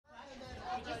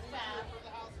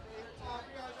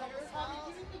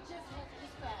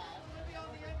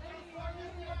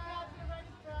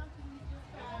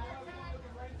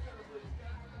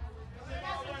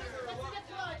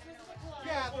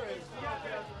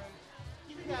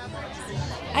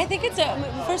I think it's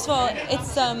first of all,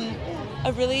 it's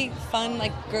a really fun,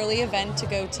 like, girly event to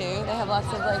go to. They have lots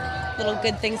of, like, little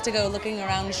good things to go looking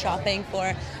around shopping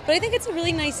for. But I think it's a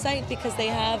really nice site because they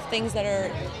have things that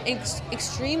are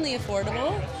extremely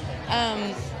affordable,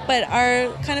 but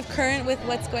are kind of current with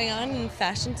what's going on in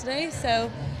fashion today.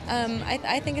 So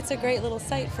I think it's a great little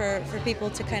site for people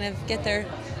to kind of get their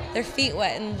feet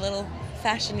wet in the little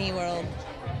fashion-y world.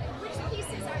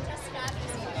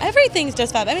 Everything's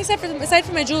JustFab. I mean, aside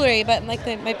from my jewelry, but like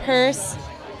my purse,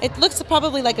 it looks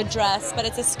probably like a dress, but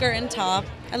it's a skirt and top.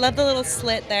 I love the little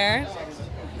slit there,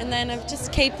 and then I've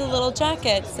just caped the little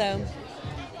jacket. So.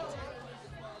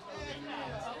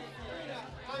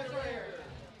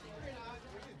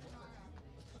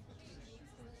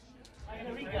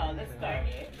 Here we go. Let's start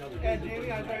it.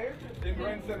 Jamie, I'm here.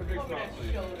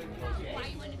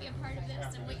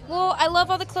 Well, I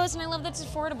love all the clothes and I love that it's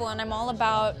affordable, and I'm all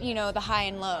about, you know, the high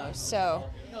and lows. So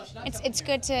it's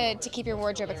good to keep your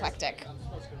wardrobe eclectic.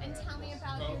 And tell me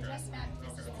about your JustFab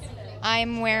business.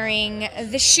 I'm wearing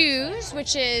the shoes,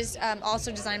 which is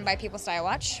also designed by People Style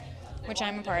Watch, which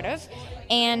I'm a part of,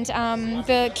 and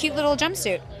the cute little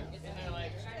jumpsuit.